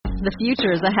The future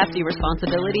is a hefty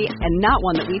responsibility and not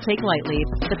one that we take lightly.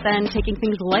 But then taking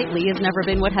things lightly has never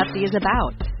been what Hefty is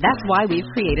about. That's why we've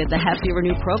created the Hefty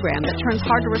Renew program that turns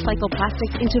hard-to-recycle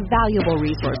plastics into valuable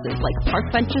resources like park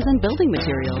benches and building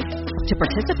materials. To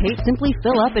participate, simply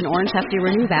fill up an orange Hefty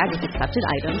Renew bag with accepted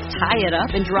items, tie it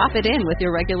up, and drop it in with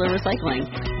your regular recycling.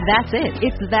 That's it.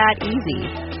 It's that easy.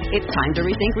 It's time to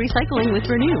rethink recycling with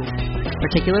Renew.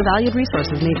 Particular valued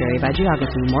resources may vary by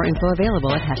geography. More info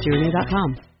available at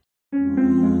heftyrenew.com.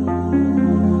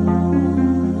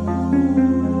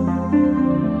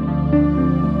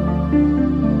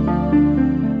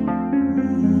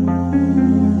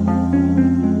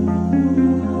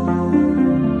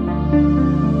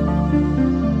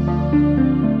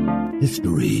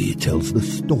 History tells the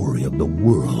story of the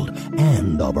world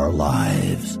and of our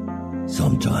lives.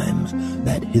 Sometimes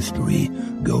that history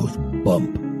goes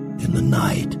bump in the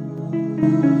night.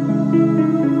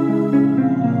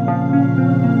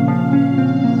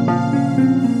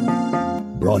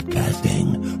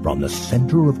 Broadcasting from the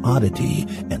center of oddity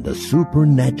and the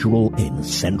supernatural in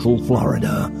Central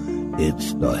Florida,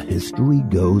 it's the History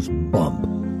Goes Bump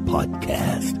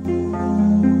podcast.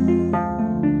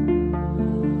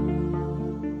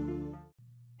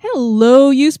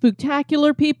 Hello, you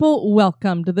spooktacular people.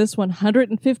 Welcome to this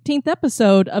 115th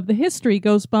episode of the History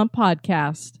Goes Bump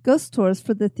podcast. Ghost Tours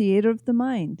for the Theater of the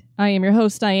Mind. I am your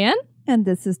host, Diane. And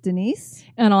this is Denise.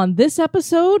 And on this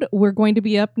episode, we're going to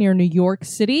be up near New York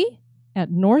City at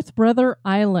North Brother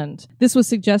Island. This was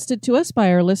suggested to us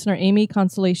by our listener, Amy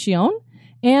Consolation,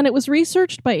 and it was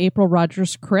researched by April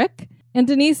Rogers Crick. And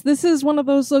Denise, this is one of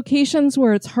those locations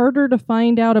where it's harder to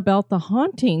find out about the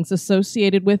hauntings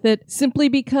associated with it simply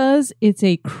because it's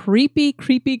a creepy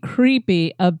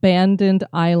abandoned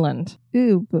island.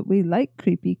 Ooh, but we like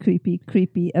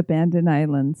creepy abandoned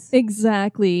islands.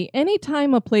 Exactly.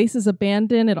 Anytime a place is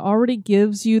abandoned, it already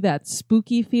gives you that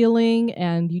spooky feeling,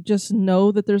 and you just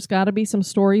know that there's got to be some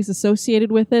stories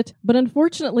associated with it. But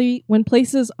unfortunately, when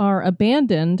places are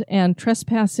abandoned and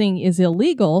trespassing is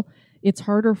illegal, it's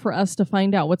harder for us to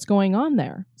find out what's going on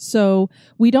there. So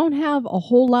we don't have a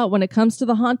whole lot when it comes to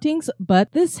the hauntings,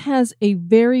 but this has a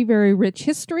very, very rich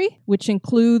history, which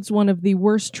includes one of the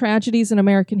worst tragedies in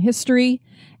American history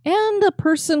and a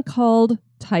person called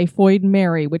Typhoid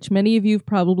Mary, which many of you have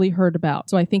probably heard about.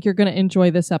 So I think you're going to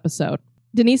enjoy this episode.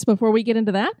 Denise, before we get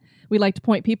into that, we'd like to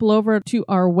point people over to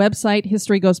our website,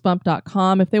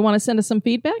 historygoesbump.com. If they want to send us some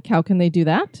feedback, how can they do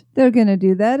that? They're going to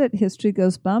do that at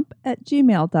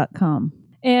historygoesbump@gmail.com.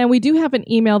 And we do have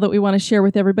an email that we want to share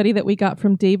with everybody that we got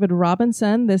from David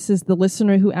Robinson. This is the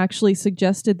listener who actually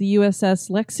suggested the USS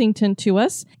Lexington to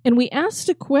us. And we asked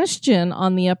a question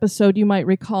on the episode, you might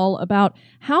recall, about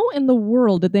how in the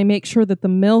world did they make sure that the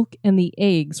milk and the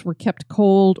eggs were kept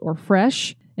cold or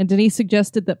fresh? And Denise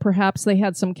suggested that perhaps they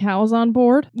had some cows on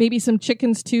board. Maybe some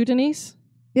chickens too, Denise?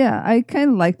 Yeah, I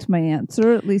kind of liked my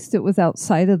answer. At least it was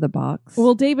outside of the box.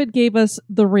 Well, David gave us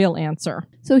the real answer.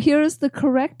 So here is the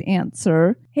correct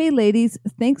answer. Hey, ladies,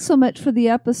 thanks so much for the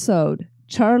episode.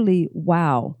 Charlie,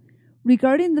 wow.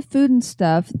 Regarding the food and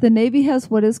stuff, the Navy has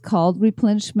what is called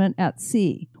replenishment at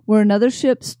sea, where another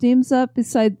ship steams up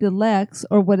beside the Lex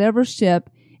or whatever ship,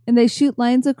 and they shoot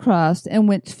lines across and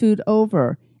winch food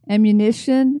over.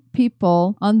 Ammunition,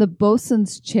 people on the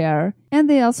bosun's chair, and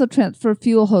they also transfer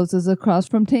fuel hoses across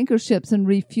from tanker ships and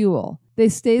refuel. They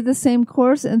stay the same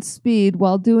course and speed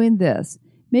while doing this,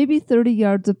 maybe 30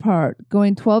 yards apart,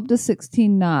 going 12 to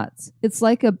 16 knots. It's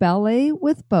like a ballet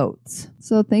with boats.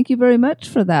 So thank you very much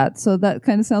for that. So that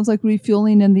kind of sounds like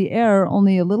refueling in the air,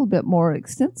 only a little bit more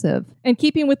extensive. And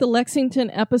keeping with the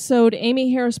Lexington episode,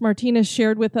 Amy Harris Martinez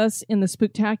shared with us in the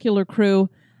Spooktacular crew,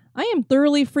 I am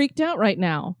thoroughly freaked out right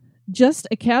now. Just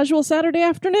a casual Saturday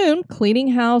afternoon,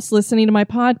 cleaning house, listening to my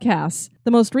podcasts.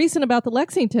 The most recent about the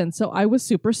Lexington, so I was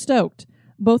super stoked.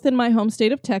 Both in my home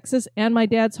state of Texas and my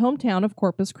dad's hometown of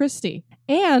Corpus Christi.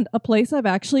 And a place I've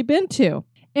actually been to.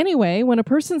 Anyway, when a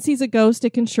person sees a ghost,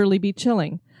 it can surely be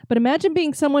chilling. But imagine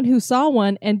being someone who saw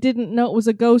one and didn't know it was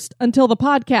a ghost until the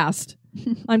podcast.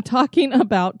 I'm talking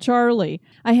about Charlie.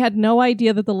 I had no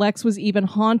idea that the Lex was even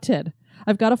haunted.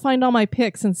 I've got to find all my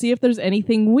pics and see if there's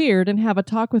anything weird and have a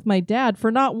talk with my dad for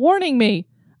not warning me.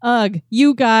 Ugh,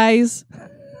 you guys.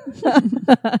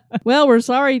 Well, we're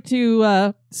sorry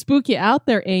to spook you out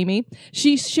there, Amy.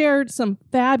 She shared some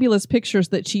fabulous pictures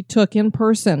that she took in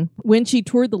person when she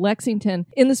toured the Lexington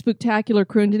in the Spooktacular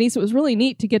crew. And Denise, it was really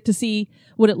neat to get to see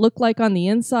what it looked like on the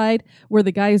inside, where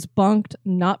the guys bunked,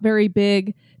 not very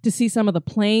big, to see some of the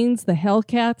planes, the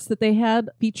Hellcats that they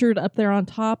had featured up there on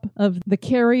top of the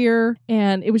carrier.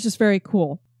 And it was just very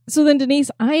cool. So then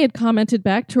Denise, I had commented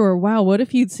back to her, wow, what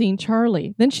if you'd seen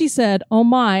Charlie? Then she said, oh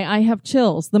my, I have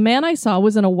chills. The man I saw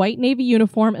was in a white Navy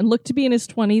uniform and looked to be in his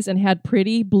 20s and had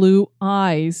pretty blue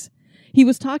eyes. He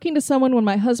was talking to someone when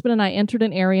my husband and I entered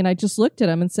an area, and I just looked at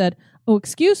him and said, oh,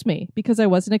 excuse me, because I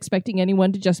wasn't expecting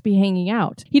anyone to just be hanging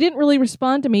out. He didn't really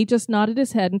respond to me, just nodded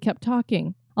his head and kept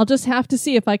talking. I'll just have to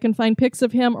see if I can find pics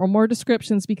of him or more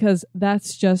descriptions because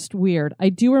that's just weird. I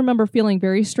do remember feeling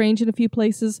very strange in a few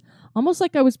places, almost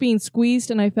like I was being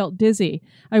squeezed and I felt dizzy.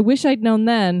 I wish I'd known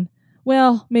then.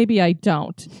 Well, maybe I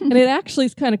don't. And it actually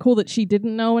is kind of cool that she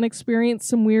didn't know and experienced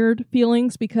some weird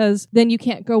feelings, because then you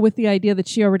can't go with the idea that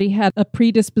she already had a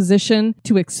predisposition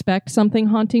to expect something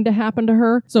haunting to happen to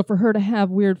her. So for her to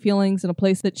have weird feelings in a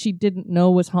place that she didn't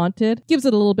know was haunted gives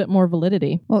it a little bit more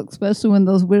validity. Well, especially when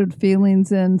those weird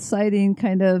feelings and sighting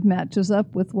kind of matches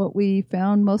up with what we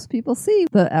found most people see,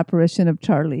 the apparition of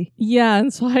Charlie. Yeah,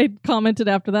 and so I commented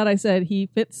after that, I said, he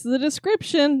fits the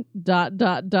description, ...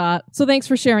 So thanks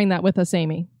for sharing that with us,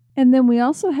 Amy. And then we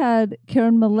also had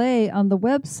Karen Millay on the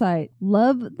website.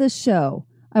 Love the show.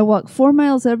 I walk 4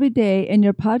 miles every day, and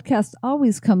your podcast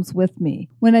always comes with me.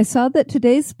 When I saw that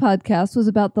today's podcast was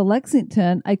about the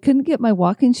Lexington, I couldn't get my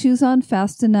walking shoes on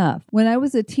fast enough. When I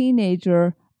was a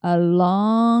teenager, a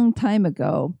long time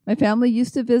ago, my family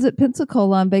used to visit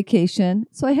Pensacola on vacation,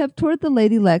 so I have toured the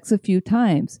Lady Lex a few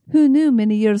times. Who knew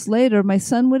many years later my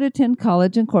son would attend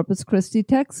college in Corpus Christi,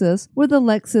 Texas, where the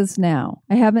Lex is now.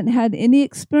 I haven't had any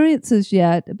experiences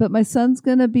yet, but my son's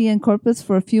going to be in Corpus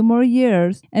for a few more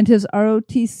years, and his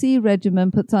ROTC regimen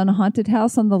puts on a haunted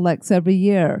house on the Lex every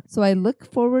year, so I look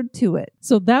forward to it.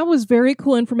 So that was very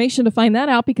cool information to find that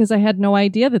out, because I had no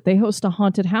idea that they host a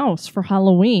haunted house for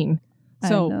Halloween.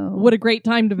 So what a great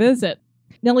time to visit.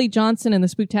 Nellie Johnson and the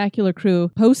Spooktacular crew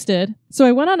posted, so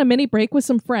I went on a mini break with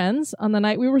some friends. On the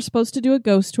night we were supposed to do a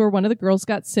ghost tour, one of the girls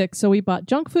got sick, so we bought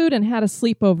junk food and had a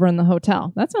sleepover in the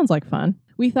hotel. That sounds like fun.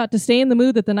 We thought to stay in the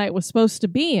mood that the night was supposed to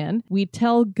be in, we'd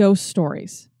tell ghost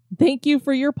stories. Thank you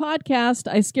for your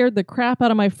podcast. I scared the crap out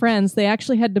of my friends. They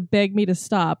actually had to beg me to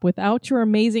stop. Without your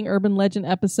amazing urban legend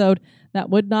episode, that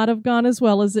would not have gone as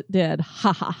well as it did.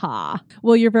 Ha ha ha.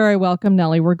 Well, you're very welcome,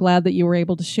 Nellie. We're glad that you were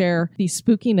able to share the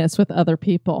spookiness with other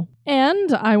people.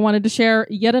 And I wanted to share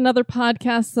yet another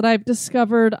podcast that I've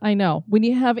discovered. I know, when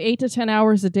you have 8 to 10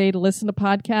 hours a day to listen to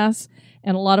podcasts,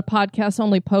 and a lot of podcasts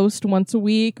only post once a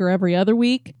week or every other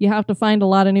week, you have to find a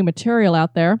lot of new material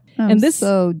out there. I'm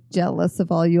so jealous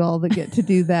of all you all that get to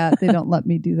do that. They don't let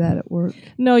me do that at work.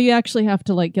 No, you actually have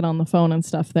to get on the phone and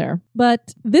stuff there.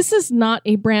 But this is not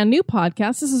a brand new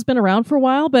podcast. This has been around for a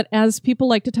while, but as people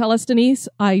like to tell us, Denise,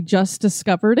 I just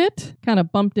discovered it, kind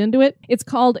of bumped into it. It's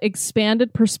called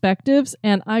Expanded Perspectives,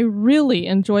 and I really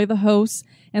enjoy the hosts.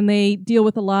 And they deal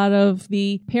with a lot of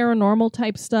the paranormal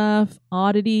type stuff,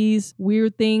 oddities,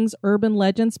 weird things, urban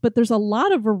legends, but there's a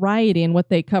lot of variety in what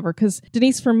they cover. Because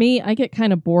Denise, for me, I get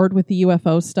kind of bored with the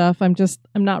UFO stuff. I'm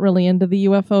not really into the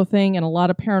UFO thing, and a lot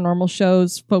of paranormal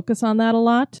shows focus on that a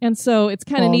lot. And so it's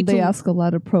kind of neat. They ask a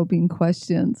lot of probing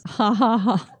questions. Ha ha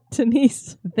ha.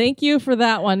 Denise, thank you for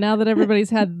that one. Now that everybody's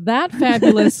had that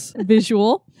fabulous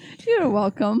visual. You're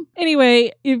welcome.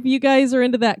 Anyway, if you guys are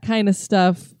into that kind of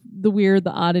stuff, the weird,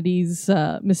 the oddities,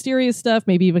 mysterious stuff,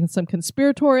 maybe even some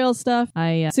conspiratorial stuff,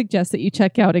 I suggest that you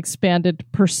check out Expanded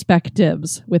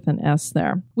Perspectives with an S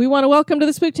there. We want to welcome to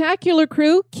the Spooktacular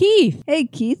crew, Keith. Hey,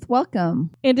 Keith, welcome.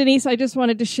 And Denise, I just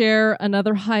wanted to share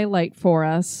another highlight for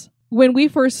us. When we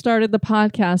first started the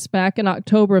podcast back in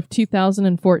October of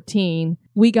 2014,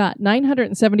 we got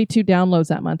 972 downloads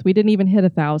that month. We didn't even hit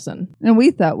 1,000. And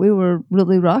we thought we were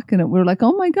really rocking it. We were like,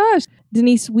 oh my gosh.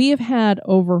 Denise, we have had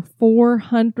over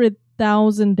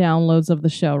 400,000 downloads of the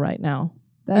show right now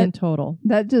in total.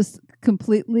 That just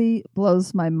completely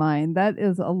blows my mind. That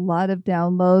is a lot of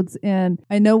downloads. And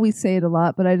I know we say it a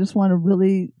lot, but I just want to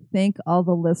really thank all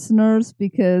the listeners,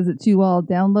 because it's you all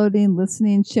downloading,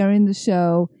 listening, sharing the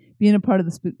show, being a part of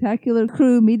the Spooktacular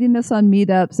crew, meeting us on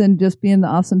meetups, and just being the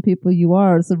awesome people you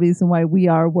are is the reason why we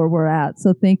are where we're at.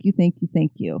 So thank you, thank you,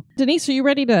 thank you. Denise, are you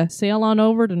ready to sail on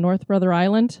over to North Brother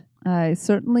Island? I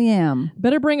certainly am.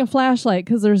 Better bring a flashlight,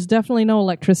 because there's definitely no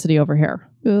electricity over here.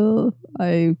 Oh,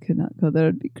 I cannot go there.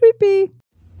 It'd be creepy.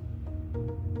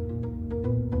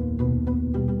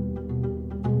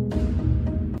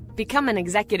 Become an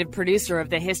executive producer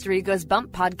of the History Goes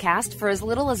Bump podcast for as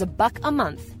little as $1 a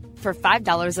month. For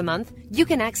 $5 a month, you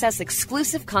can access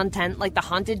exclusive content like the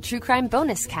Haunted True Crime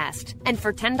Bonus Cast. And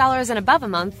for $10 and above a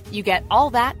month, you get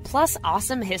all that plus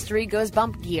awesome History Goes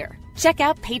Bump gear. Check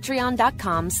out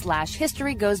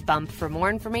patreon.com/historygoesbump for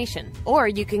more information. Or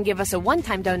you can give us a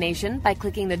one-time donation by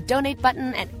clicking the donate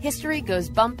button at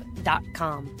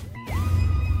historygoesbump.com.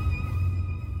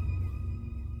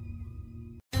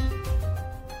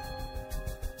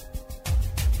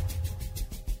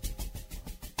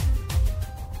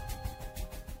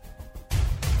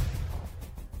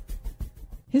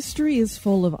 History is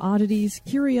full of oddities,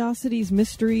 curiosities,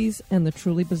 mysteries, and the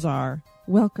truly bizarre.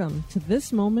 Welcome to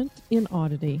This Moment in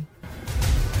Oddity.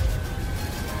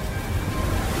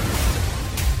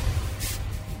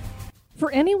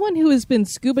 For anyone who has been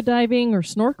scuba diving or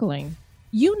snorkeling,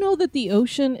 you know that the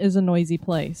ocean is a noisy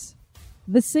place.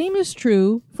 The same is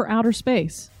true for outer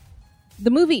space. The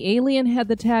movie Alien had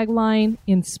the tagline,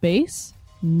 "In space,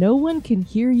 no one can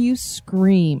hear you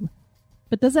scream."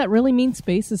 But does that really mean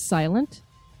space is silent?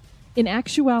 In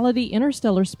actuality,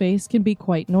 interstellar space can be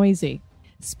quite noisy.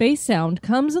 Space sound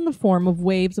comes in the form of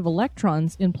waves of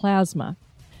electrons in plasma.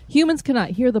 Humans cannot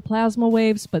hear the plasma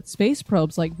waves, but space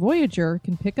probes like Voyager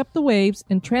can pick up the waves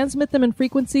and transmit them in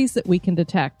frequencies that we can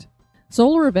detect.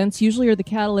 Solar events usually are the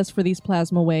catalyst for these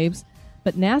plasma waves,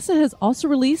 but NASA has also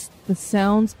released the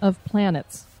sounds of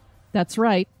planets. That's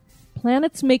right,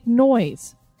 planets make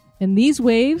noise, and these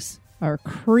waves are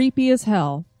creepy as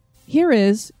hell. Here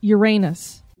is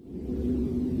Uranus.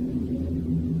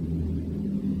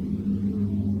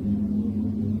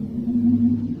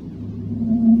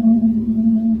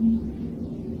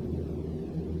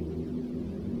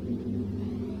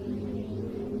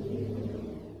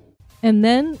 And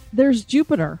then there's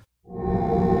Jupiter.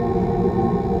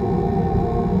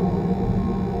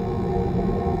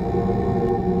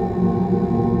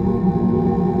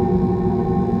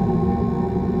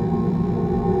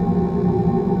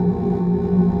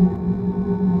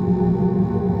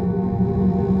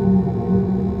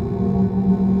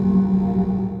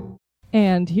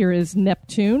 And here is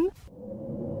Neptune.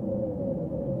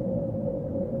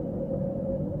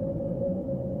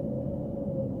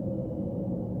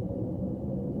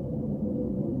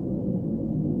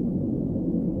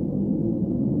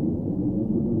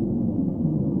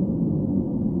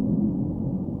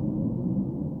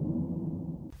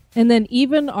 And then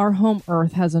even our home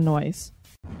Earth has a noise.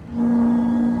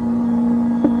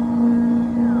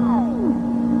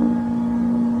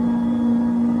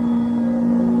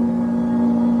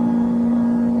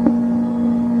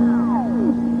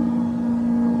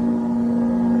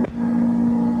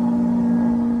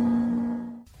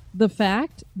 The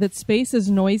fact that space is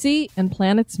noisy and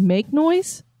planets make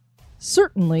noise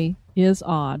certainly is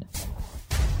odd.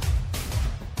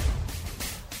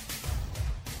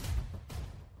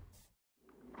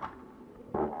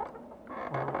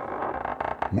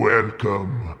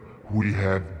 Welcome. We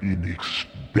have been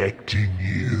expecting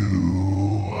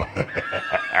you.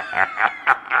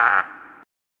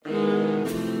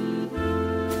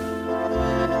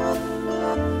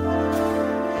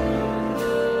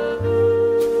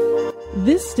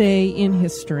 This day in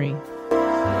history.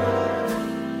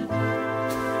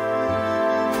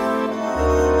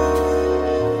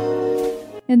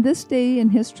 And this day in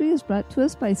history is brought to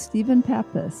us by Stephen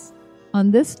Pappas.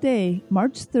 On this day,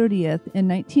 March 30th, in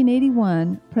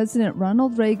 1981, President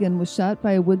Ronald Reagan was shot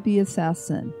by a would-be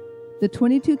assassin. The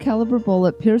 .22 caliber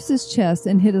bullet pierced his chest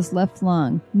and hit his left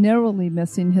lung, narrowly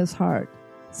missing his heart.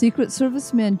 Secret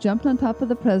Service men jumped on top of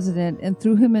the president and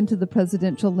threw him into the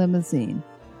presidential limousine.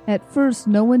 At first,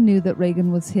 no one knew that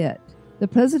Reagan was hit. The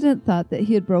president thought that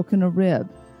he had broken a rib.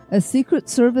 A Secret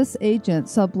Service agent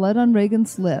saw blood on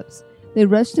Reagan's lips. They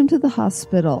rushed him to the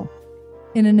hospital.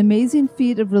 In an amazing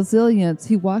feat of resilience,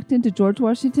 he walked into George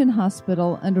Washington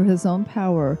Hospital under his own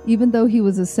power, even though he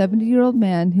was a 70-year-old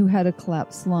man who had a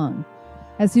collapsed lung.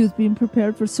 As he was being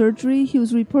prepared for surgery, he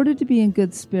was reported to be in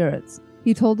good spirits.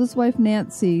 He told his wife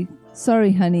Nancy,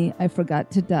 "Sorry, honey, I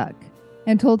forgot to duck,"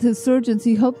 and told his surgeons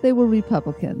he hoped they were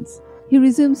Republicans. He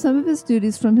resumed some of his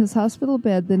duties from his hospital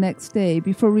bed the next day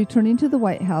before returning to the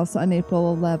White House on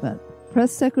April 11th.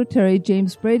 Press Secretary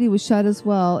James Brady was shot as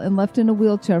well and left in a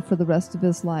wheelchair for the rest of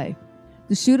his life.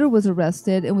 The shooter was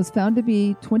arrested and was found to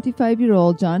be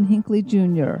 25-year-old John Hinckley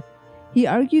Jr. He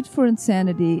argued for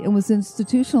insanity and was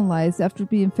institutionalized after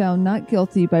being found not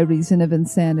guilty by reason of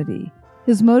insanity.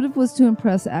 His motive was to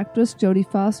impress actress Jodie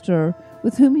Foster,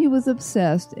 with whom he was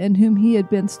obsessed and whom he had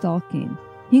been stalking.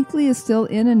 Hinckley is still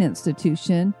in an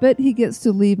institution, but he gets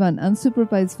to leave on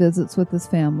unsupervised visits with his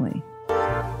family.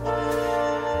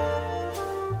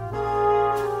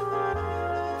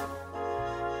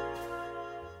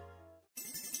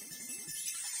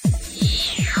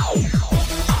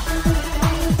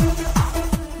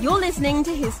 You're listening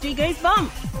to History Goes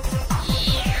Bump.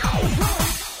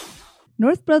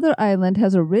 North Brother Island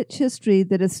has a rich history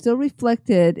that is still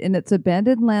reflected in its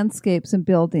abandoned landscapes and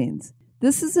buildings.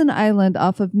 This is an island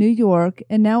off of New York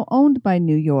and now owned by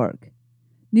New York.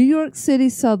 New York City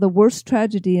saw the worst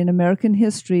tragedy in American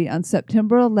history on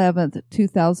September 11,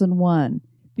 2001.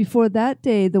 Before that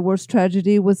day, the worst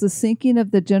tragedy was the sinking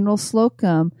of the General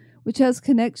Slocum, which has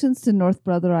connections to North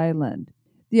Brother Island.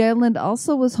 The island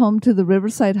also was home to the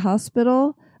Riverside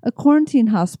Hospital, a quarantine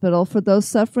hospital for those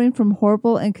suffering from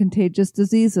horrible and contagious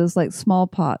diseases like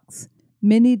smallpox.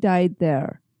 Many died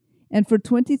there. And for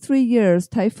 23 years,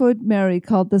 Typhoid Mary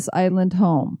called this island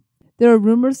home. There are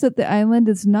rumors that the island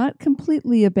is not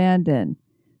completely abandoned.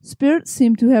 Spirits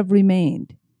seem to have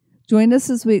remained. Join us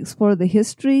as we explore the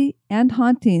history and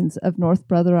hauntings of North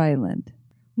Brother Island.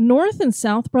 North and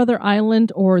South Brother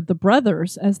Island, or the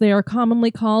Brothers, as they are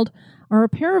commonly called, are a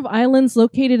pair of islands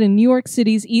located in New York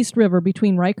City's East River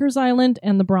between Rikers Island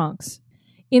and the Bronx.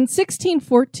 In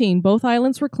 1614, both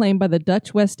islands were claimed by the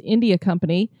Dutch West India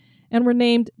Company and were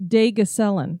named De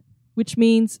Gesellen, which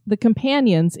means the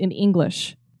companions in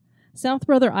English. South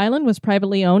Brother Island was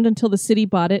privately owned until the city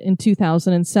bought it in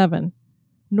 2007.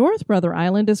 North Brother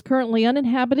Island is currently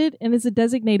uninhabited and is a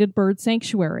designated bird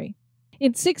sanctuary. In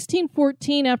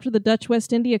 1614, after the Dutch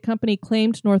West India Company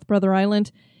claimed North Brother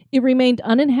Island, it remained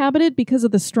uninhabited because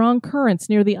of the strong currents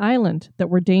near the island that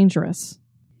were dangerous.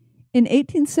 In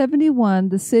 1871,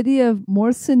 the city of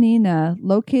Morsanina,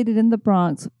 located in the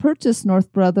Bronx, purchased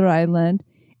North Brother Island,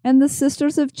 and the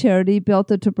Sisters of Charity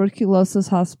built a tuberculosis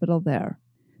hospital there.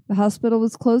 The hospital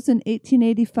was closed in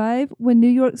 1885 when New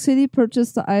York City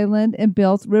purchased the island and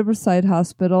built Riverside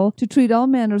Hospital to treat all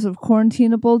manners of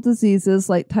quarantinable diseases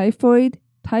like typhoid,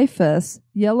 typhus,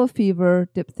 yellow fever,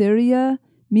 diphtheria,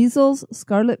 measles,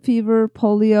 scarlet fever,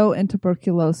 polio, and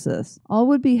tuberculosis. All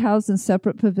would be housed in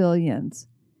separate pavilions.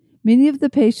 Many of the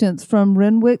patients from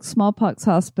Renwick Smallpox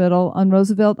Hospital on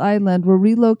Roosevelt Island were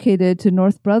relocated to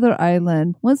North Brother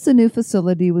Island once the new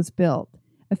facility was built.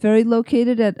 A ferry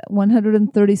located at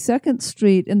 132nd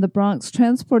Street in the Bronx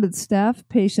transported staff,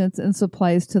 patients, and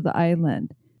supplies to the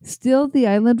island. Still, the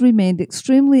island remained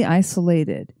extremely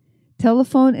isolated.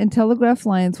 Telephone and telegraph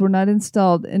lines were not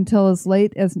installed until as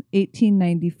late as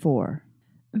 1894.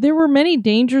 There were many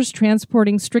dangers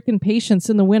transporting stricken patients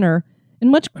in the winter, and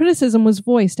much criticism was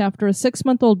voiced after a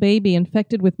 6-month-old baby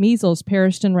infected with measles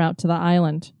perished en route to the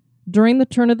island. During the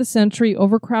turn of the century,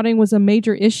 overcrowding was a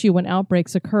major issue when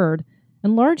outbreaks occurred,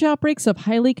 and large outbreaks of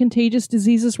highly contagious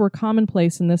diseases were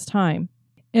commonplace in this time.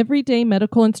 Everyday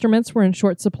medical instruments were in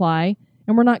short supply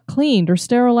and were not cleaned or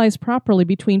sterilized properly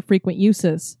between frequent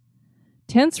uses.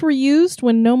 Tents were used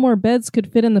when no more beds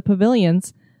could fit in the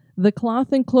pavilions. The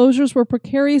cloth enclosures were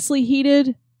precariously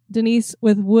heated, Denise,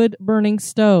 with wood-burning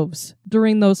stoves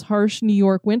during those harsh New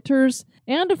York winters,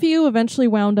 and a few eventually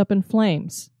wound up in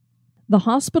flames. The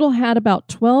hospital had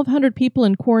about 1,200 people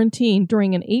in quarantine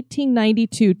during an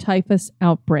 1892 typhus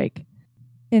outbreak.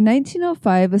 In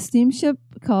 1905, a steamship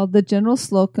called the General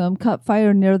Slocum caught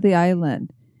fire near the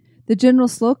island. The General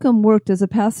Slocum worked as a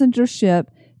passenger ship,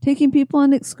 taking people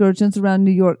on excursions around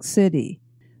New York City.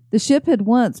 The ship had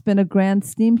once been a grand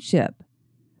steamship.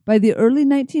 By the early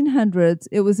 1900s,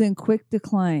 it was in quick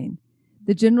decline.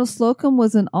 The General Slocum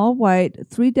was an all-white,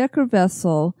 3-decker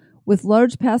vessel with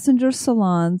large passenger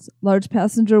salons, large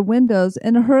passenger windows,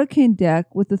 and a hurricane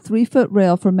deck with a 3-foot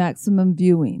rail for maximum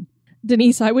viewing.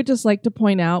 Denise, I would just like to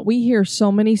point out, we hear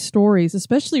so many stories,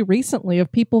 especially recently,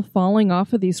 of people falling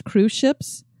off of these cruise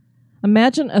ships.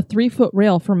 Imagine a 3-foot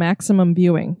rail for maximum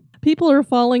viewing. People are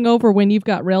falling over when you've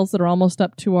got rails that are almost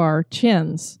up to our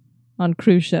chins on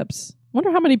cruise ships.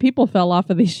 Wonder how many people fell off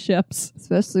of these ships.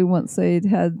 Especially once they'd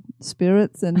had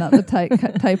spirits and not the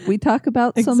type we talk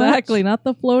about so much. Exactly, not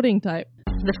the floating type.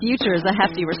 The future is a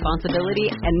hefty responsibility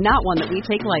and not one that we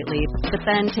take lightly. But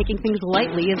then taking things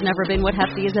lightly has never been what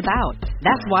Hefty is about.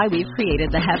 That's why we've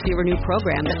created the Hefty Renew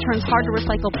program that turns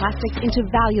hard-to-recycle plastics into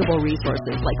valuable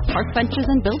resources like park benches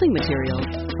and building materials.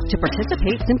 To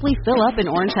participate, simply fill up an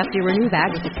orange Hefty Renew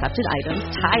bag with accepted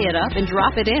items, tie it up, and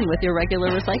drop it in with your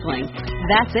regular recycling.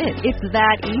 That's it. It's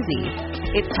that easy.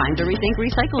 It's time to rethink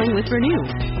recycling with Renew.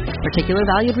 Particular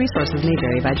valued resources may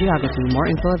vary by geography. More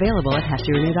info available at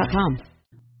heftyrenew.com.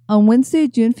 On Wednesday,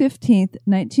 June 15,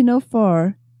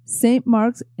 1904, St.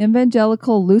 Mark's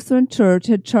Evangelical Lutheran Church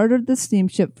had chartered the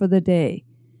steamship for the day.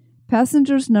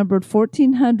 Passengers numbered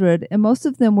 1,400, and most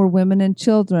of them were women and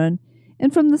children,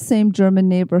 and from the same German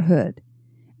neighborhood.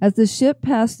 As the ship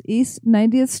passed East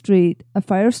 90th Street, a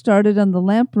fire started on the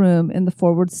lamp room in the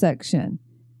forward section.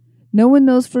 No one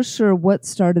knows for sure what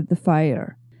started the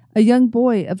fire. A young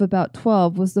boy of about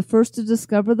 12 was the first to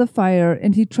discover the fire,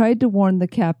 and he tried to warn the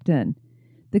captain.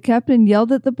 The captain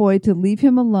yelled at the boy to leave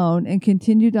him alone and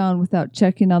continued on without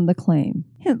checking on the claim.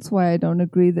 Hence why I don't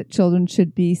agree that children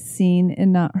should be seen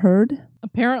and not heard.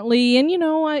 Apparently, and you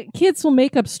know, kids will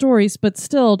make up stories, but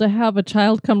still, to have a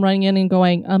child come running in and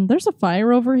going, there's a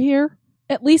fire over here,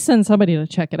 at least send somebody to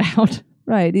check it out.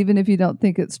 Right, even if you don't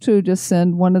think it's true, just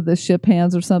send one of the ship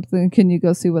hands or something. Can you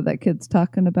go see what that kid's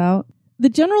talking about? The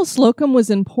General Slocum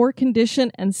was in poor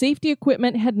condition and safety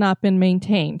equipment had not been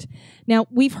maintained. Now,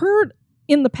 we've heard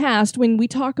in the past, when we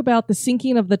talk about the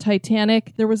sinking of the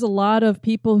Titanic, there was a lot of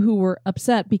people who were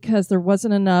upset because there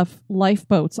wasn't enough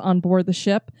lifeboats on board the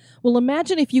ship. Well,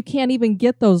 imagine if you can't even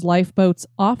get those lifeboats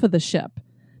off of the ship.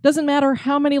 Doesn't matter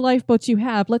how many lifeboats you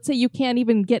have. Let's say you can't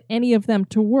even get any of them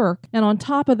to work. And on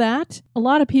top of that, a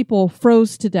lot of people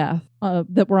froze to death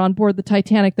that were on board the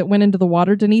Titanic that went into the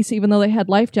water. Denise, even though they had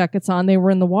life jackets on, they were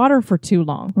in the water for too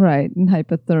long. Right, and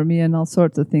hypothermia and all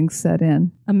sorts of things set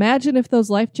in. Imagine if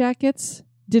those life jackets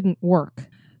didn't work.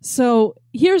 So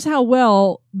here's how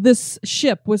well this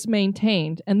ship was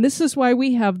maintained. And this is why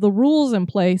we have the rules in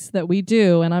place that we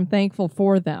do, and I'm thankful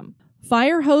for them.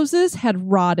 Fire hoses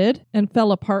had rotted and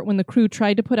fell apart when the crew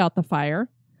tried to put out the fire.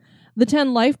 The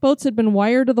 10 lifeboats had been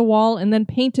wired to the wall and then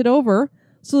painted over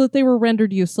so that they were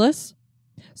rendered useless.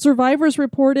 Survivors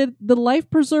reported the life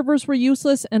preservers were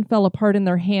useless and fell apart in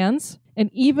their hands. And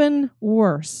even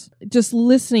worse, just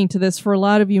listening to this for a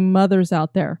lot of you mothers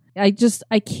out there, I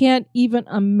can't even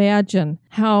imagine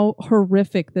how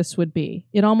horrific this would be.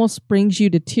 It almost brings you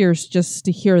to tears just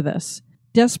to hear this.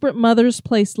 Desperate mothers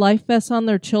placed life vests on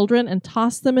their children and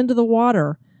tossed them into the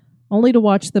water, only to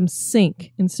watch them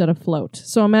sink instead of float.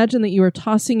 So imagine that you are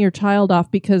tossing your child off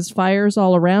because fire's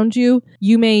all around you.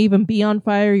 You may even be on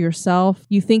fire yourself.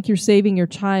 You think you're saving your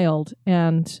child,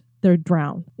 and they're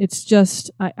drowned. It's just,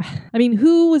 I mean,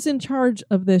 who was in charge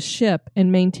of this ship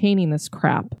and maintaining this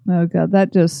crap? Oh, God,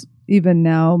 that just even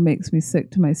now makes me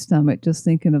sick to my stomach just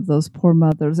thinking of those poor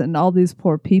mothers and all these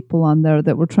poor people on there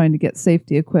that were trying to get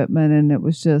safety equipment, and it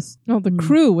was just... Oh, the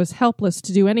crew was helpless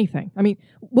to do anything. I mean,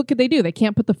 what could they do? They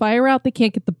can't put the fire out. They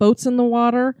can't get the boats in the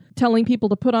water. Telling people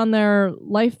to put on their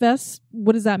life vests,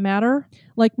 what does that matter?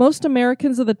 Like most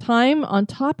Americans of the time, on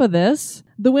top of this,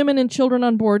 the women and children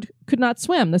on board could not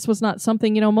swim. This was not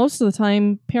something, most of the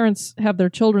time parents have their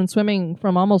children swimming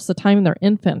from almost the time they're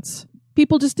infants.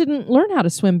 People just didn't learn how to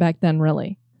swim back then,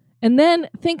 really. And then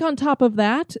think on top of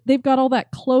that, they've got all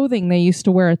that clothing they used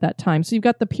to wear at that time. So you've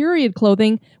got the period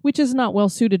clothing, which is not well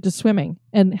suited to swimming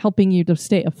and helping you to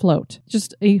stay afloat.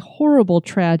 Just a horrible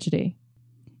tragedy.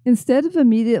 Instead of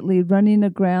immediately running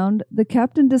aground, the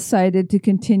captain decided to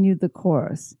continue the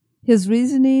course. His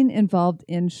reasoning involved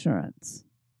insurance.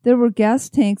 There were gas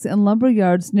tanks and lumber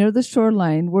yards near the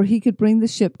shoreline where he could bring the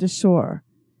ship to shore.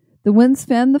 The winds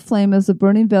fanned the flame as the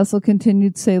burning vessel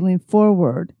continued sailing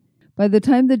forward. By the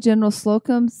time the General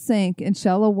Slocum sank in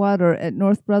shallow water at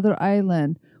North Brother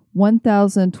Island,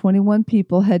 1,021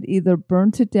 people had either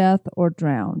burned to death or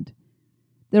drowned.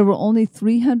 There were only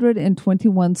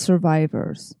 321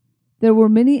 survivors. There were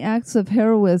many acts of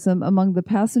heroism among the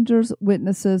passengers,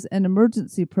 witnesses, and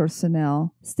emergency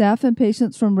personnel. Staff and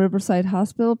patients from Riverside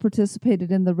Hospital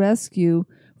participated in the rescue,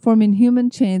 forming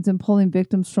human chains and pulling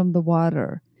victims from the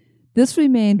water. This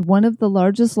remained one of the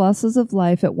largest losses of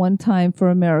life at one time for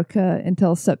America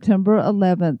until September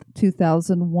 11th,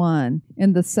 2001.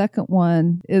 And the second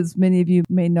one, as many of you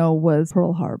may know, was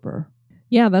Pearl Harbor.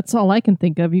 Yeah, that's all I can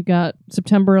think of. You've got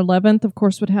September 11th, of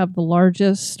course, would have the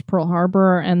largest, Pearl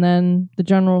Harbor, and then the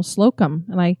General Slocum.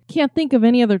 And I can't think of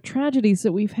any other tragedies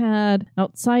that we've had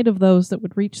outside of those that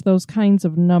would reach those kinds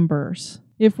of numbers.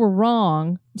 If we're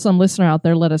wrong, some listener out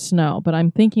there, let us know. But I'm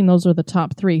thinking those are the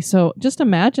top 3. So just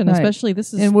imagine, right. Especially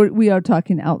this is... And we are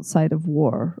talking outside of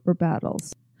war or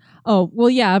battles. Oh,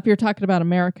 well, yeah, if you're talking about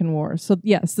American wars. So,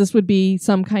 yes, this would be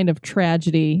some kind of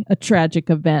tragedy, a tragic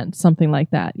event, something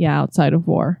like that. Yeah, outside of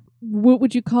war. What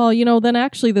would you call, then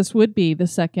actually this would be the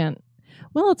second.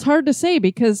 Well, it's hard to say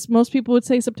because most people would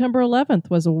say September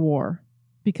 11th was a war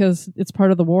because it's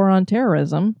part of the war on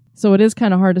terrorism. So it is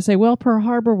kind of hard to say, well, Pearl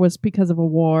Harbor was because of a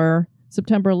war.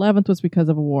 September 11th was because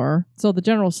of a war. So the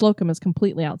General Slocum is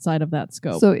completely outside of that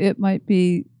scope. So it might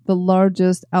be the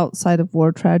largest outside of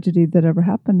war tragedy that ever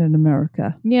happened in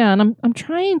America. Yeah, and I'm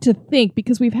trying to think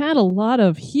because we've had a lot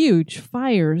of huge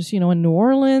fires, in New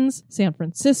Orleans, San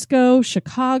Francisco,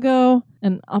 Chicago,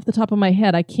 and off the top of my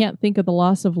head, I can't think of the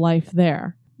loss of life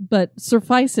there. But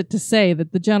suffice it to say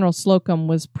that the General Slocum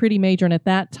was pretty major, and at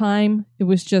that time, it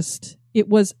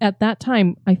was at that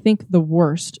time, I think, the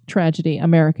worst tragedy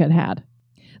America had had.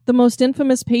 The most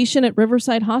infamous patient at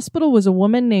Riverside Hospital was a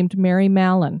woman named Mary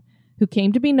Mallon, who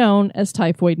came to be known as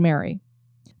Typhoid Mary.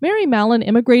 Mary Mallon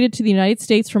immigrated to the United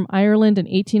States from Ireland in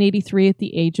 1883 at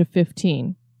the age of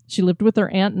 15. She lived with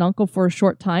her aunt and uncle for a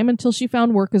short time until she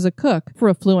found work as a cook for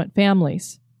affluent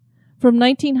families. From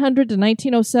 1900 to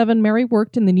 1907, Mary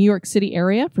worked in the New York City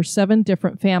area for 7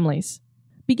 different families.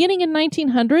 Beginning in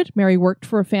 1900, Mary worked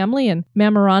for a family in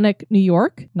Mamaroneck, New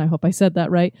York, and I hope I said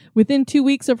that right. Within 2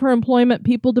 weeks of her employment,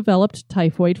 people developed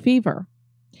typhoid fever.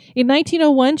 In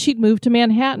 1901, she'd moved to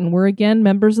Manhattan, where again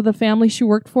members of the family she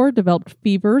worked for developed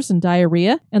fevers and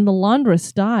diarrhea, and the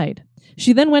laundress died.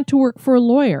 She then went to work for a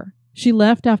lawyer. She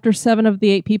left after 7 of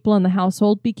the 8 people in the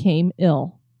household became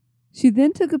ill. She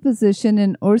then took a position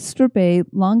in Oyster Bay,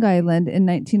 Long Island in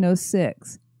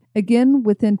 1906. Again,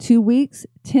 within 2 weeks,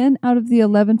 10 out of the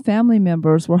 11 family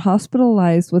members were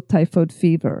hospitalized with typhoid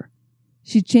fever.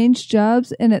 She changed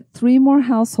jobs, and at 3 more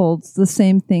households, the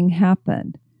same thing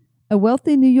happened. A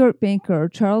wealthy New York banker,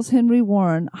 Charles Henry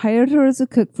Warren, hired her as a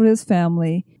cook for his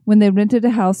family when they rented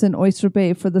a house in Oyster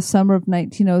Bay for the summer of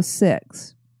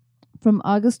 1906. From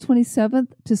August 27th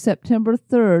to September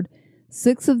 3rd,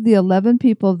 6 of the 11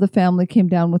 people of the family came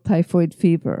down with typhoid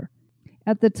fever.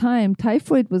 At the time,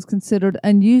 typhoid was considered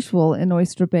unusual in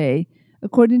Oyster Bay,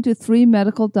 according to 3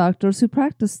 medical doctors who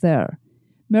practiced there.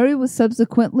 Mary was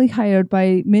subsequently hired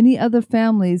by many other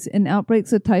families, and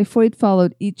outbreaks of typhoid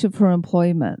followed each of her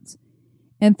employments.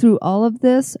 And through all of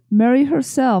this, Mary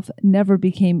herself never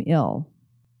became ill.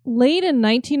 Late in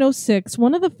 1906,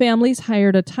 one of the families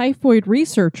hired a typhoid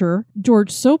researcher,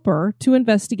 George Soper, to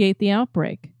investigate the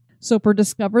outbreak. Soper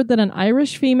discovered that an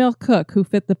Irish female cook who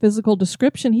fit the physical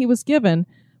description he was given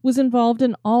was involved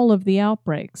in all of the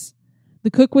outbreaks.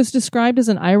 The cook was described as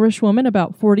an Irish woman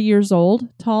about 40 years old,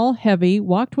 tall, heavy,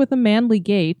 walked with a manly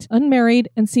gait, unmarried,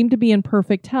 and seemed to be in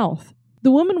perfect health.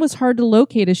 The woman was hard to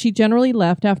locate as she generally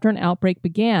left after an outbreak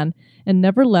began and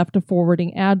never left a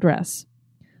forwarding address.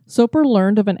 Soper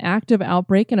learned of an active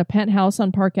outbreak in a penthouse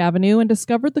on Park Avenue and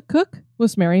discovered the cook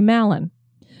was Mary Mallon.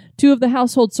 2 of the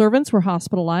household servants were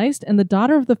hospitalized, and the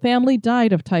daughter of the family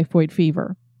died of typhoid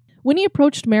fever. When he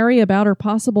approached Mary about her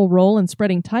possible role in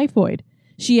spreading typhoid,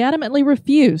 she adamantly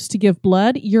refused to give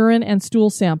blood, urine, and stool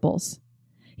samples.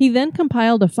 He then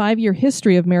compiled a 5-year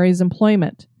history of Mary's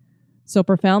employment.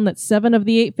 Soper found that 7 of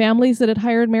the 8 families that had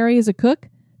hired Mary as a cook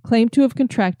claimed to have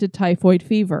contracted typhoid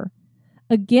fever.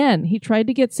 Again, he tried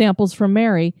to get samples from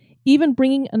Mary, even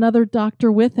bringing another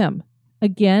doctor with him.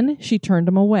 Again, she turned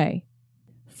him away.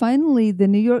 Finally, the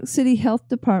New York City Health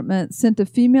Department sent a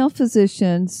female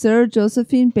physician, Sarah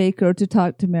Josephine Baker, to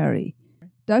talk to Mary.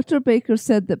 Dr. Baker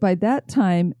said that by that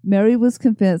time, Mary was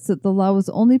convinced that the law was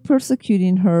only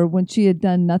persecuting her when she had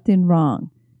done nothing wrong.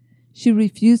 She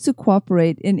refused to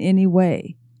cooperate in any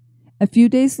way. A few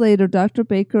days later, Dr.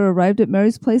 Baker arrived at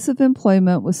Mary's place of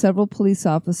employment with several police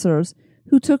officers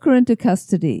who took her into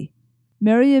custody.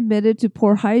 Mary admitted to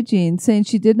poor hygiene, saying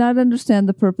she did not understand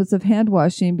the purpose of hand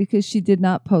washing because she did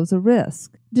not pose a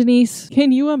risk. Denise,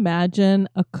 can you imagine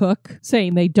a cook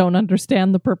saying they don't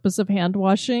understand the purpose of hand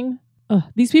washing?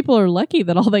 These people are lucky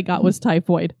that all they got was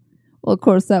typhoid. Well, of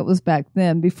course, that was back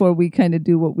then, before we kind of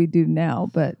do what we do now,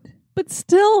 but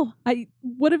still, I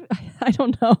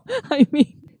don't know. I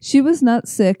mean, she was not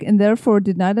sick and therefore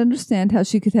did not understand how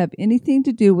she could have anything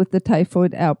to do with the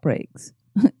typhoid outbreaks,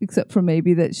 except for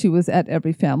maybe that she was at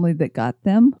every family that got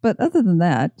them. But other than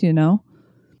that,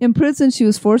 In prison, she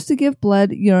was forced to give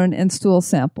blood, urine, and stool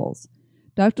samples.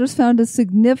 Doctors found a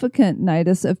significant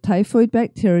nidus of typhoid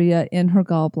bacteria in her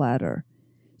gallbladder.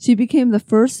 She became the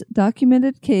first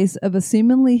documented case of a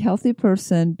seemingly healthy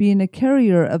person being a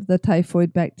carrier of the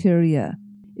typhoid bacteria.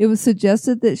 It was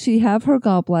suggested that she have her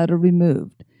gallbladder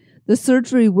removed. The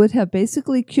surgery would have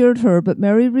basically cured her, but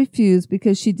Mary refused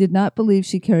because she did not believe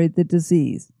she carried the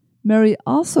disease. Mary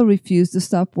also refused to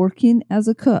stop working as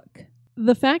a cook.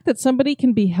 The fact that somebody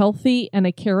can be healthy and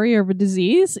a carrier of a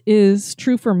disease is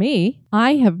true for me.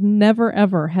 I have never,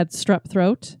 ever had strep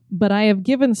throat, but I have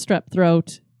given strep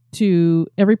throat to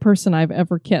every person I've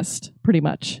ever kissed, pretty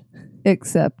much.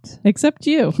 Except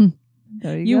you.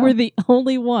 There you You go. were the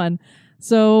only one.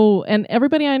 So, and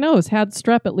everybody I know has had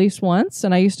strep at least once,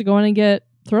 and I used to go in and get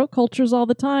throat cultures all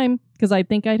the time because I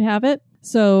think I'd have it.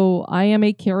 So I am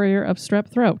a carrier of strep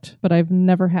throat, but I've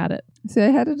never had it. See, I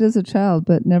had it as a child,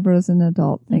 but never as an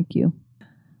adult. Thank you.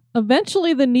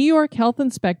 Eventually, the New York health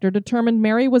inspector determined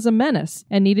Mary was a menace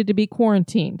and needed to be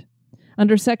quarantined.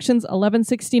 Under sections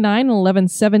 1169 and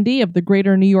 1170 of the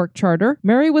Greater New York Charter,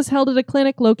 Mary was held at a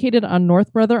clinic located on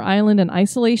North Brother Island in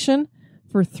isolation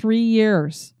for 3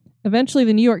 years. Eventually,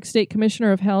 the New York State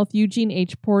Commissioner of Health, Eugene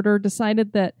H. Porter,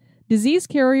 decided that disease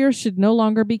carriers should no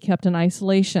longer be kept in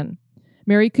isolation.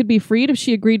 Mary could be freed if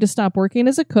she agreed to stop working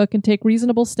as a cook and take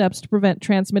reasonable steps to prevent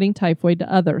transmitting typhoid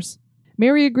to others.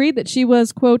 Mary agreed that she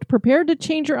was, quote, prepared to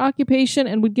change her occupation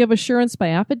and would give assurance by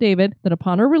affidavit that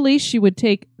upon her release she would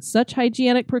take such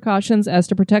hygienic precautions as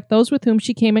to protect those with whom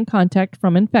she came in contact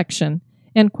from infection,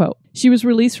 end quote. She was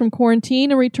released from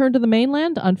quarantine and returned to the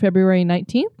mainland on February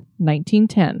 19th,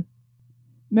 1910.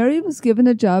 Mary was given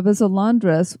a job as a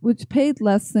laundress, which paid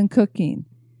less than cooking.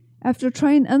 After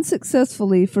trying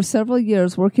unsuccessfully for several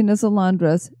years working as a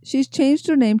laundress, she's changed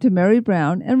her name to Mary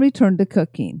Brown and returned to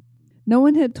cooking. No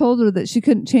one had told her that she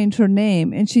couldn't change her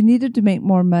name, and she needed to make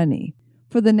more money.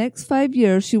 For the next 5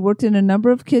 years, she worked in a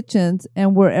number of kitchens,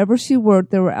 and wherever she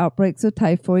worked, there were outbreaks of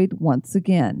typhoid once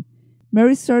again.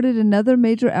 Mary started another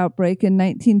major outbreak in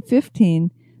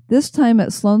 1915, this time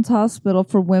at Sloan's Hospital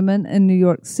for Women in New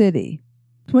York City.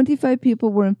 25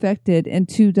 people were infected and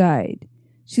 2 died.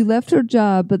 She left her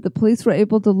job, but the police were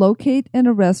able to locate and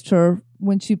arrest her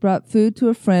when she brought food to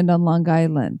a friend on Long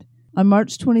Island. On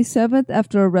March 27th,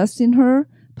 after arresting her,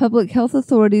 public health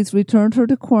authorities returned her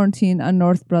to quarantine on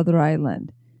North Brother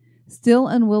Island. Still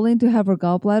unwilling to have her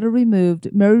gallbladder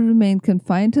removed, Mary remained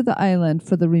confined to the island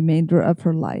for the remainder of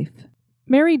her life.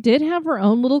 Mary did have her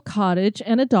own little cottage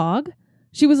and a dog.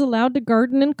 She was allowed to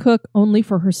garden and cook only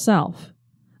for herself.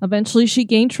 Eventually, she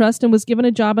gained trust and was given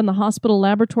a job in the hospital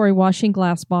laboratory washing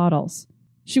glass bottles.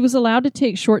 She was allowed to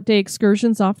take short-day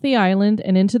excursions off the island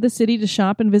and into the city to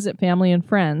shop and visit family and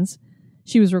friends.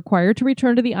 She was required to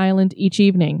return to the island each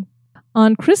evening.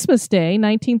 On Christmas Day,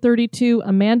 1932,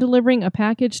 a man delivering a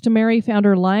package to Mary found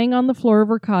her lying on the floor of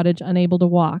her cottage, unable to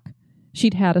walk.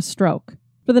 She'd had a stroke.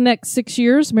 For the next 6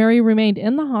 years, Mary remained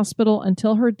in the hospital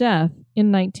until her death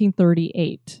in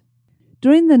 1938.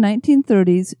 During the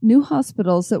 1930s, new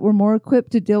hospitals that were more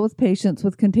equipped to deal with patients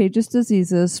with contagious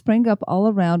diseases sprang up all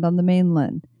around on the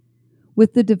mainland.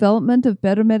 With the development of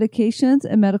better medications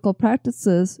and medical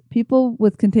practices, people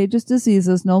with contagious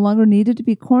diseases no longer needed to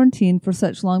be quarantined for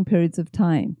such long periods of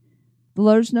time. The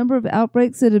large number of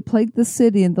outbreaks that had plagued the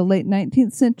city in the late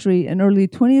 19th century and early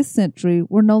 20th century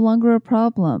were no longer a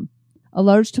problem. A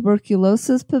large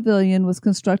tuberculosis pavilion was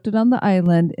constructed on the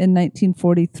island in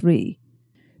 1943.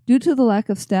 Due to the lack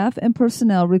of staff and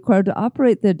personnel required to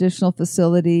operate the additional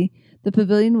facility, the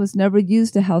pavilion was never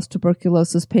used to house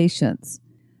tuberculosis patients.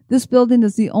 This building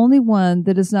is the only one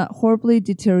that is not horribly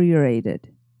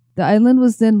deteriorated. The island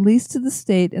was then leased to the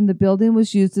state, and the building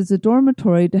was used as a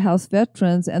dormitory to house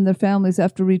veterans and their families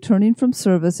after returning from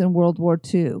service in World War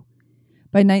II.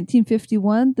 By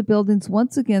 1951, the buildings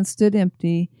once again stood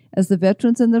empty as the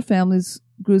veterans and their families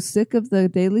grew sick of the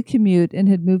daily commute and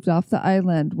had moved off the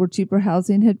island, where cheaper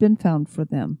housing had been found for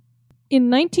them.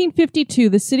 In 1952,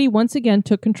 the city once again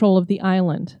took control of the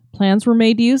island. Plans were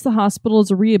made to use the hospital as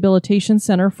a rehabilitation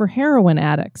center for heroin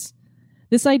addicts.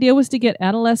 This idea was to get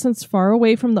adolescents far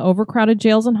away from the overcrowded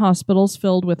jails and hospitals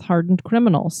filled with hardened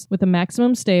criminals, with a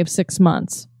maximum stay of 6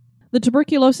 months. The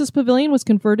tuberculosis pavilion was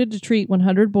converted to treat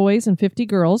 100 boys and 50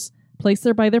 girls, placed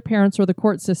there by their parents or the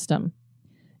court system.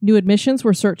 New admissions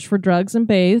were searched for drugs and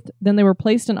bathed, then they were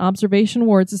placed in observation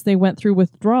wards as they went through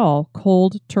withdrawal,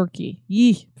 cold turkey.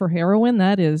 Yee, for heroin,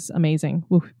 that is amazing.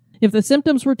 Oof. If the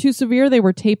symptoms were too severe, they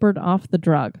were tapered off the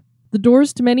drug. The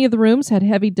doors to many of the rooms had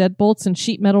heavy deadbolts and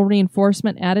sheet metal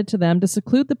reinforcement added to them to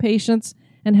seclude the patients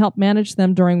and help manage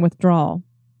them during withdrawal.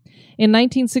 In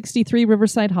 1963,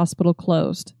 Riverside Hospital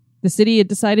closed. The city had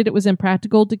decided it was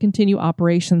impractical to continue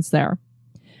operations there.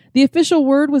 The official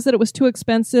word was that it was too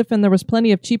expensive and there was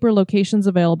plenty of cheaper locations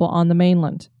available on the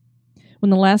mainland. When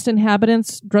the last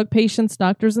inhabitants, drug patients,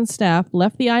 doctors, and staff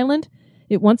left the island,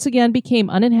 it once again became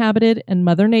uninhabited and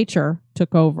Mother Nature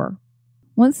took over.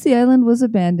 Once the island was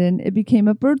abandoned, it became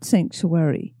a bird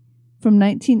sanctuary. From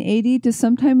 1980 to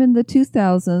sometime in the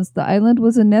 2000s, the island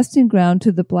was a nesting ground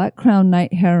to the black-crowned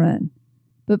night heron.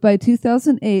 But by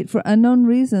 2008, for unknown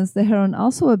reasons, the heron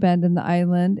also abandoned the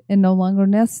island and no longer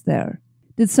nests there.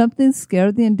 Did something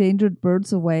scare the endangered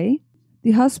birds away?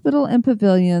 The hospital and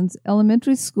pavilions,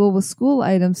 elementary school with school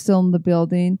items still in the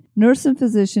building, nurse and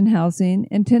physician housing,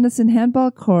 and tennis and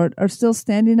handball court are still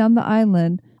standing on the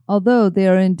island, although they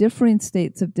are in differing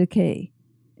states of decay.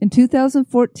 In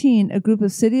 2014, a group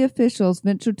of city officials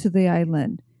ventured to the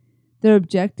island. Their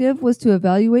objective was to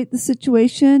evaluate the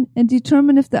situation and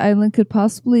determine if the island could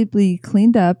possibly be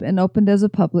cleaned up and opened as a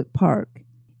public park.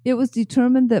 It was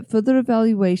determined that further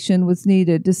evaluation was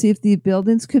needed to see if the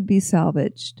buildings could be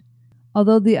salvaged.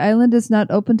 Although the island is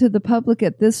not open to the public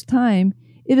at this time,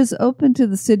 it is open to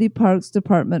the City Parks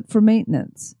Department for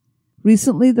maintenance.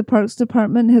 Recently, the Parks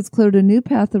Department has cleared a new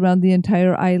path around the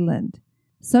entire island.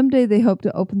 Someday they hope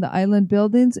to open the island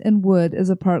buildings and wood as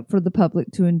a park for the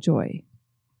public to enjoy.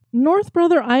 North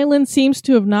Brother Island seems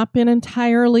to have not been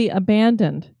entirely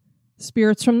abandoned.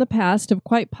 Spirits from the past have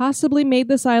quite possibly made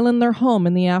this island their home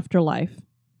in the afterlife.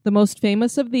 The most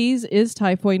famous of these is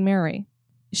Typhoid Mary.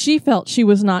 She felt she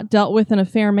was not dealt with in a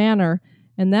fair manner,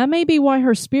 and that may be why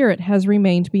her spirit has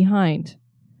remained behind.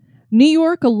 New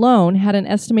York alone had an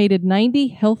estimated 90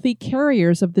 healthy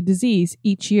carriers of the disease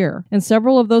each year, and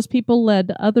several of those people led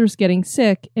to others getting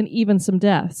sick and even some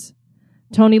deaths.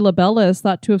 Tony Labella is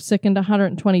thought to have sickened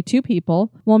 122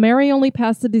 people, while Mary only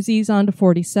passed the disease on to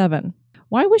 47.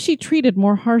 Why was she treated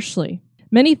more harshly?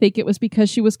 Many think it was because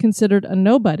she was considered a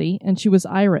nobody and she was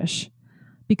Irish.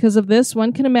 Because of this,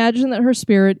 one can imagine that her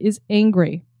spirit is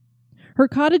angry. Her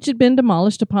cottage had been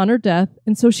demolished upon her death,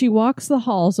 and so she walks the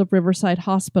halls of Riverside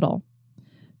Hospital.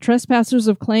 Trespassers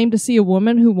have claimed to see a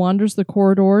woman who wanders the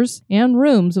corridors and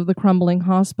rooms of the crumbling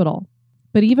hospital.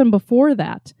 But even before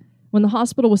that, when the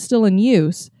hospital was still in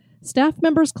use, staff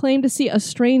members claimed to see a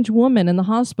strange woman in the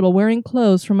hospital wearing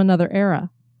clothes from another era.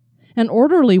 An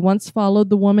orderly once followed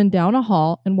the woman down a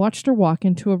hall and watched her walk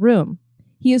into a room.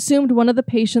 He assumed one of the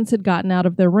patients had gotten out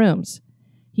of their rooms.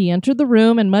 He entered the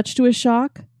room, and much to his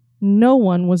shock, no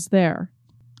one was there.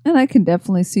 And I can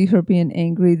definitely see her being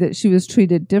angry that she was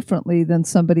treated differently than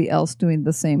somebody else doing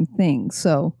the same thing.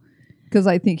 So, because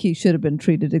I think he should have been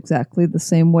treated exactly the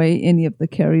same way, any of the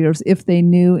carriers, if they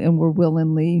knew and were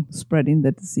willingly spreading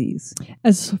the disease.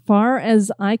 As far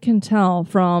as I can tell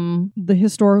from the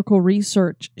historical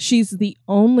research, she's the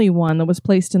only one that was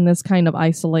placed in this kind of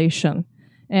isolation.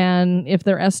 And if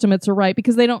their estimates are right,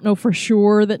 because they don't know for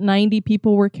sure that 90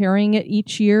 people were carrying it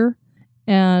each year,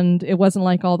 and it wasn't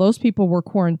like all those people were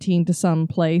quarantined to some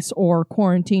place or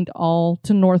quarantined all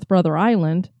to North Brother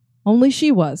Island. Only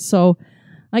she was. So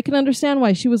I can understand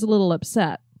why she was a little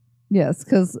upset. Yes,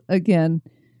 because again,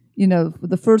 you know,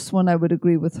 the first one I would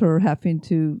agree with her having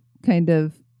to kind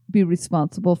of be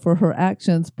responsible for her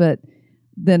actions. But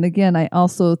then again, I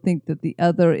also think that the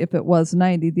other, if it was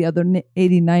 90, the other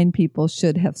 89 people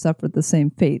should have suffered the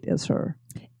same fate as her.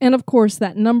 And of course,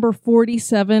 that number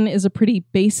 47 is a pretty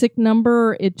basic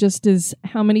number. It just is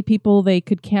how many people they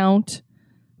could count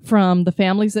from the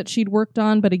families that she'd worked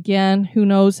on. But again, who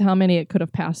knows how many it could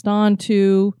have passed on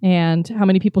to and how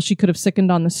many people she could have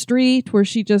sickened on the street where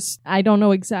she just, I don't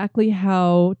know exactly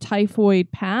how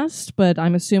typhoid passed, but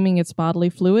I'm assuming it's bodily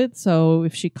fluid. So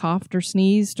if she coughed or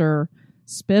sneezed or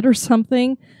spit or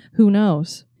something, who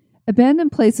knows?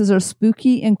 Abandoned places are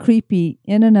spooky and creepy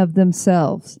in and of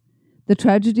themselves. The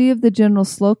tragedy of the General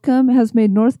Slocum has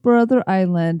made North Brother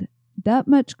Island that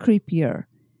much creepier.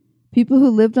 People who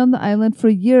lived on the island for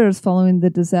years following the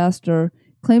disaster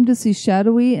claim to see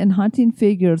shadowy and haunting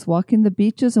figures walking the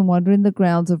beaches and wandering the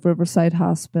grounds of Riverside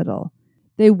Hospital.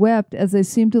 They wept as they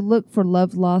seemed to look for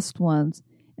loved lost ones,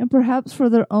 and perhaps for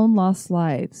their own lost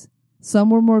lives. Some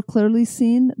were more clearly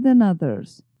seen than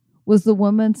others. Was the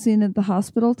woman seen at the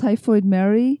hospital Typhoid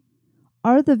Mary?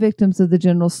 Are the victims of the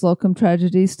General Slocum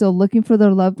tragedy still looking for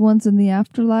their loved ones in the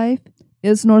afterlife?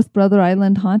 Is North Brother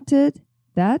Island haunted?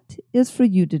 That is for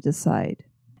you to decide.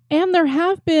 And there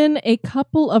have been a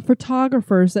couple of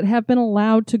photographers that have been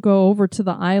allowed to go over to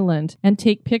the island and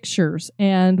take pictures.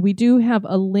 And we do have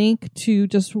a link to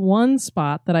just one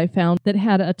spot that I found that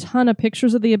had a ton of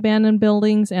pictures of the abandoned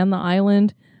buildings and the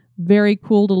island. Very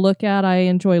cool to look at. I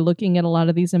enjoy looking at a lot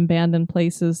of these abandoned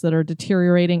places that are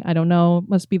deteriorating. I don't know. It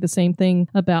must be the same thing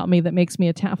about me that makes me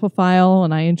a taphophile,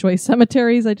 and I enjoy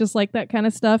cemeteries. I just like that kind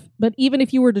of stuff. But even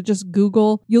if you were to just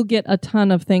Google, you'll get a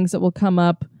ton of things that will come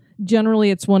up.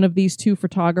 Generally, it's one of these two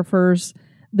photographers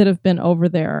that have been over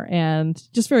there, and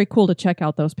just very cool to check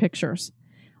out those pictures.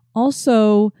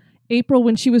 Also, April,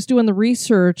 when she was doing the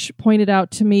research, pointed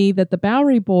out to me that the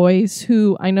Bowery Boys,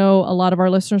 who I know a lot of our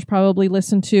listeners probably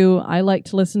listen to, I like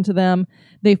to listen to them.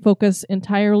 They focus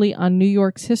entirely on New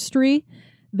York's history.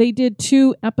 They did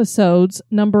 2 episodes.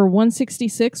 Number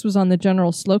 166 was on the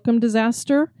General Slocum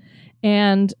disaster,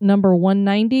 and number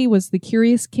 190 was the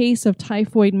curious case of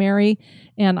Typhoid Mary.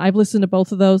 And I've listened to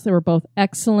both of those. They were both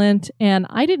excellent. And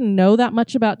I didn't know that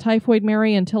much about Typhoid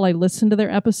Mary until I listened to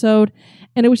their episode.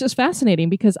 And it was just fascinating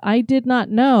because I did not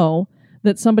know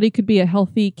that somebody could be a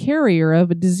healthy carrier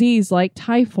of a disease like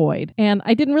typhoid. And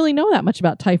I didn't really know that much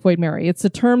about Typhoid Mary. It's a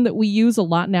term that we use a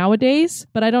lot nowadays,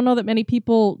 but I don't know that many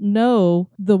people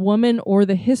know the woman or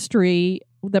the history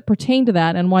that pertained to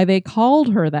that and why they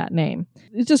called her that name.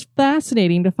 It's just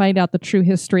fascinating to find out the true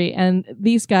history, and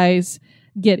these guys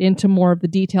get into more of the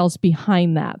details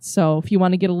behind that. So if you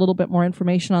want to get a little bit more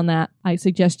information on that, I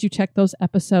suggest you check those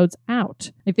episodes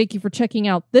out. I thank you for checking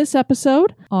out this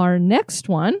episode. Our next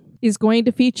one is going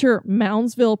to feature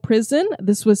Moundsville Prison.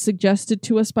 This was suggested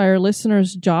to us by our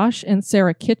listeners Josh and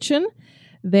Sarah Kitchen.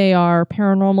 They are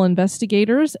paranormal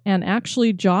investigators, and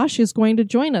actually Josh is going to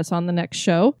join us on the next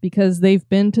show because they've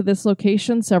been to this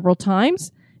location several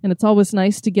times. And it's always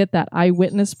nice to get that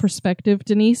eyewitness perspective,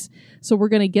 Denise. So we're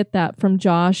going to get that from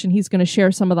Josh, and he's going to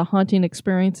share some of the haunting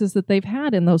experiences that they've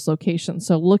had in those locations.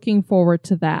 So looking forward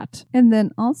to that. And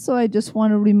then also, I just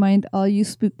want to remind all you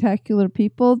spooktacular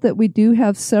people that we do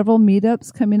have several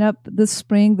meetups coming up this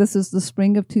spring. This is the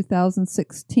spring of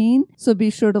 2016. So be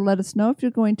sure to let us know if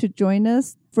you're going to join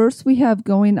us. First, we have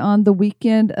going on the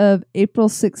weekend of April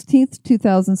 16th,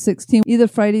 2016. Either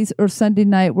Fridays or Sunday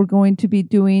night, we're going to be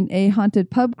doing a haunted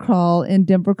pub crawl in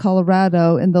Denver,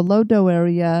 Colorado in the Lodo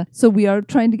area. So we are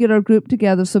trying to get our group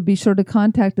together. So be sure to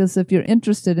contact us if you're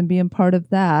interested in being part of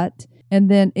that. And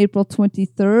then April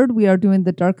 23rd, we are doing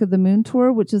the Dark of the Moon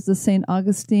tour, which is the St.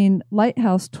 Augustine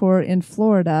Lighthouse tour in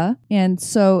Florida. And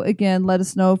so, again, let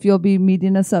us know if you'll be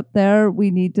meeting us up there. We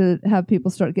need to have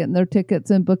people start getting their tickets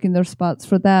and booking their spots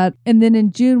for that. And then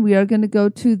in June, we are going to go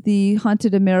to the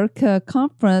Haunted America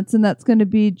Conference, and that's going to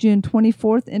be June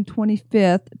 24th and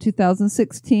 25th,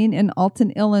 2016 in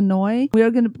Alton, Illinois. We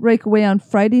are going to break away on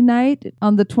Friday night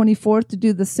on the 24th to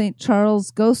do the St.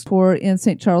 Charles Ghost Tour in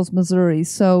St. Charles, Missouri.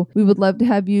 So we would love to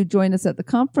have you join us at the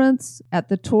conference, at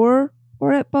the tour,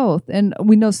 or at both. And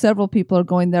we know several people are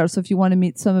going there. So if you want to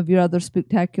meet some of your other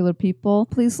spooktacular people,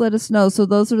 please let us know. So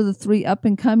those are the 3 up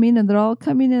and coming, and they're all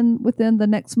coming in within the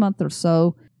next month or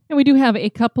so. And we do have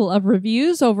a couple of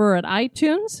reviews over at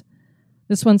iTunes.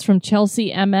 This one's from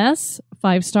Chelsea MS,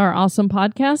 5-star awesome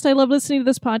podcast. I love listening to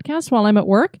this podcast while I'm at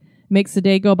work. Makes the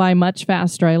day go by much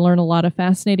faster. I learn a lot of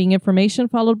fascinating information,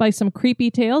 followed by some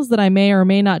creepy tales that I may or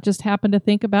may not just happen to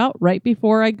think about right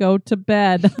before I go to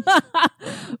bed.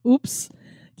 Oops.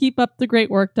 Keep up the great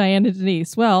work, Diane and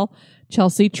Denise. Well,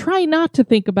 Chelsea, try not to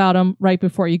think about them right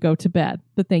before you go to bed.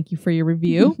 But thank you for your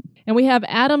review. And we have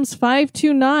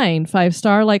Adams529,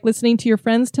 5-star, like listening to your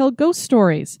friends tell ghost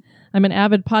stories. I'm an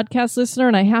avid podcast listener,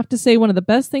 and I have to say one of the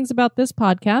best things about this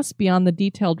podcast, beyond the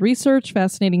detailed research,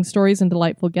 fascinating stories, and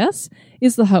delightful guests,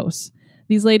 is the hosts.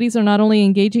 These ladies are not only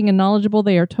engaging and knowledgeable,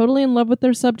 they are totally in love with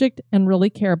their subject and really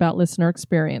care about listener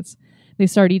experience. They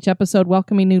start each episode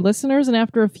welcoming new listeners, and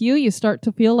after a few, you start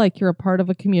to feel like you're a part of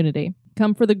a community.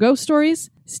 Come for the ghost stories,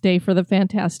 stay for the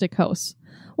fantastic hosts.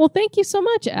 Well, thank you so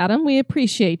much, Adam. We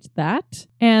appreciate that.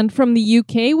 And from the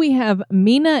UK, we have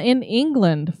Mina in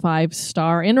England,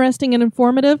 5-star. Interesting and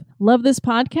informative. Love this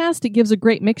podcast. It gives a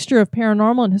great mixture of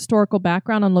paranormal and historical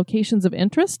background on locations of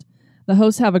interest. The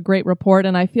hosts have a great report,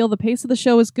 and I feel the pace of the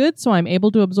show is good, so I'm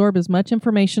able to absorb as much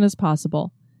information as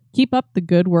possible. Keep up the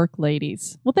good work,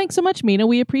 ladies. Well, thanks so much, Mina.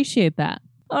 We appreciate that.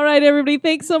 All right, everybody.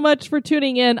 Thanks so much for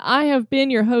tuning in. I have been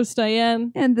your host,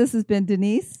 Diane. And this has been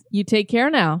Denise. You take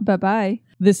care now. Bye-bye.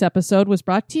 This episode was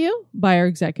brought to you by our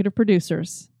executive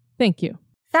producers. Thank you.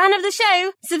 Fan of the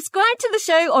show? Subscribe to the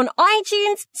show on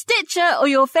iTunes, Stitcher, or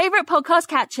your favorite podcast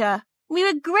catcher. We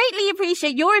would greatly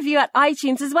appreciate your review at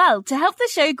iTunes as well to help the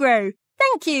show grow.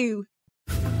 Thank you.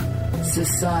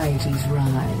 Societies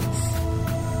rise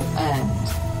and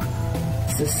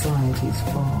societies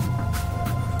fall.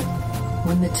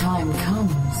 When the time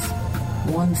comes,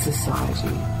 one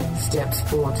society steps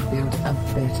forward to build a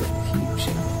better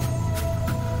future.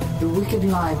 The Wicked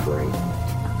Library,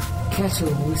 Kettle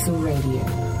Whistle Radio,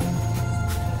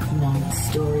 Night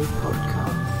Story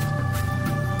Podcast,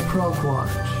 Prog Watch,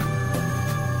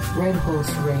 Red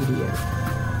Horse Radio,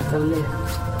 The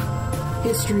Lift,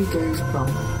 History Goes Bump,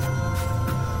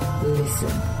 Listen,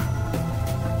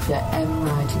 the M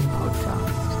Writing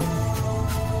Podcast,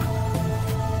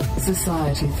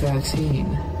 Society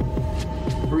 13,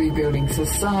 Rebuilding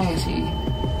Society,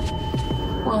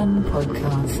 one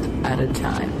podcast at a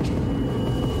time.